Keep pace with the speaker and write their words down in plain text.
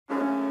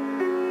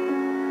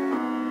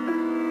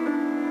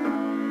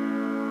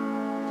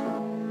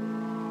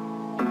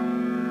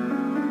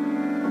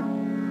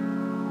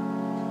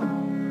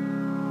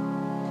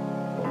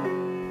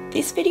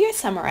This video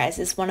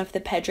summarises one of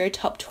the PEDro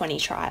Top 20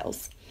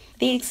 trials.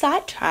 The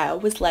EXCITE trial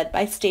was led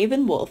by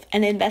Stephen Wolfe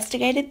and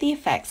investigated the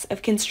effects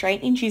of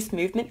constraint-induced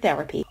movement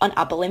therapy on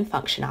upper limb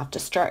function after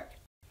stroke.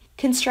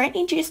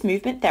 Constraint-induced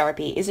movement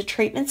therapy is a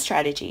treatment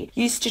strategy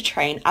used to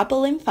train upper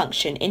limb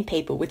function in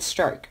people with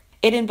stroke.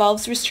 It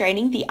involves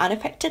restraining the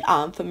unaffected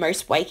arm for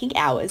most waking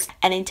hours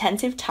and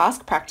intensive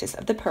task practice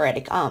of the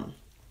paretic arm.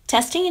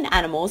 Testing in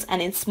animals and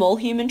in small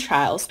human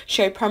trials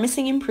showed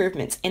promising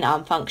improvements in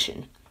arm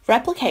function.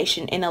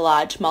 Replication in a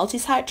large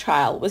multi-site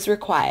trial was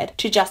required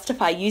to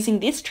justify using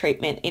this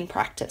treatment in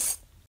practice.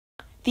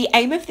 The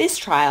aim of this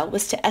trial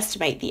was to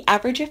estimate the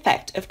average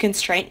effect of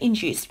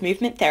constraint-induced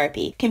movement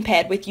therapy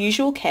compared with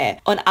usual care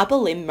on upper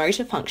limb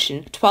motor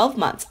function 12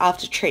 months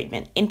after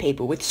treatment in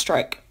people with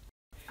stroke.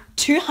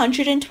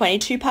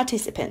 222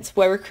 participants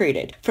were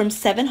recruited from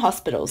 7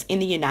 hospitals in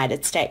the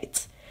United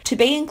States. To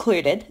be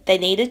included, they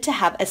needed to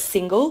have a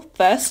single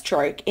first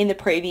stroke in the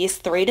previous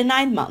 3 to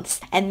 9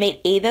 months and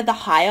meet either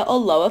the higher or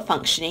lower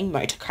functioning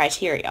motor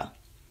criteria.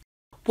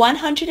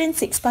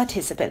 106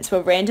 participants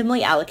were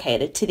randomly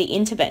allocated to the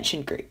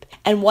intervention group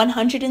and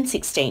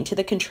 116 to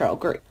the control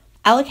group.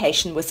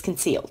 Allocation was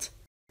concealed.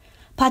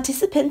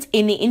 Participants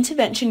in the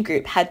intervention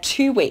group had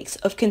 2 weeks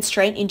of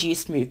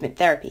constraint-induced movement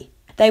therapy.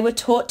 They were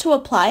taught to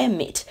apply a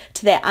mitt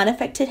to their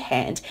unaffected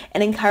hand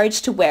and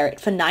encouraged to wear it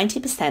for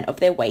 90% of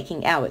their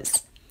waking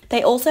hours.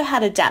 They also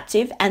had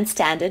adaptive and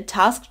standard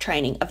task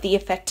training of the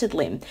affected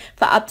limb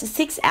for up to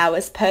 6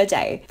 hours per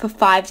day for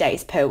 5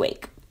 days per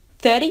week.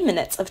 30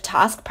 minutes of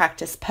task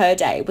practice per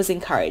day was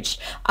encouraged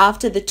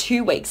after the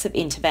 2 weeks of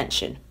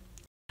intervention.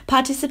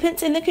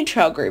 Participants in the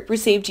control group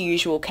received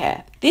usual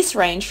care. This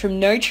ranged from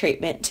no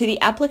treatment to the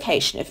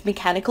application of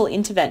mechanical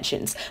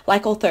interventions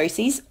like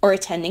orthoses or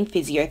attending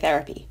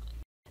physiotherapy.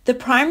 The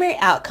primary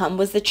outcome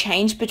was the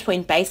change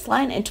between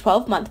baseline and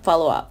 12-month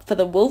follow-up for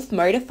the Wolfe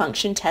Motor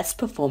Function Test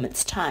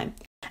performance time.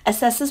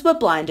 Assessors were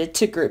blinded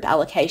to group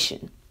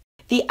allocation.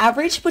 The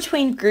average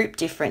between group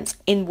difference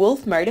in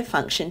Wolfe Motor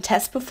Function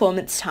Test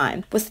performance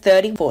time was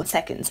 34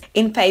 seconds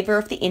in favour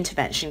of the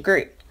intervention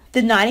group.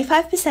 The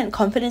 95%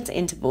 confidence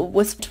interval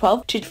was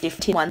 12 to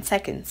 51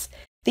 seconds.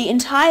 The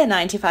entire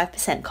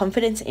 95%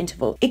 confidence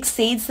interval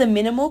exceeds the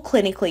minimal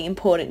clinically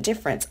important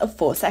difference of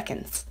 4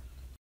 seconds.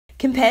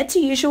 Compared to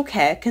usual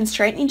care,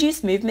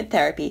 constraint-induced movement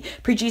therapy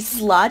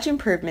produces large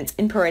improvements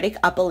in paretic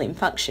upper limb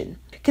function.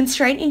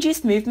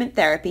 Constraint-induced movement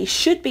therapy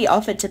should be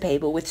offered to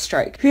people with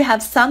stroke who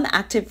have some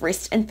active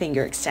wrist and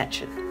finger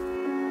extension.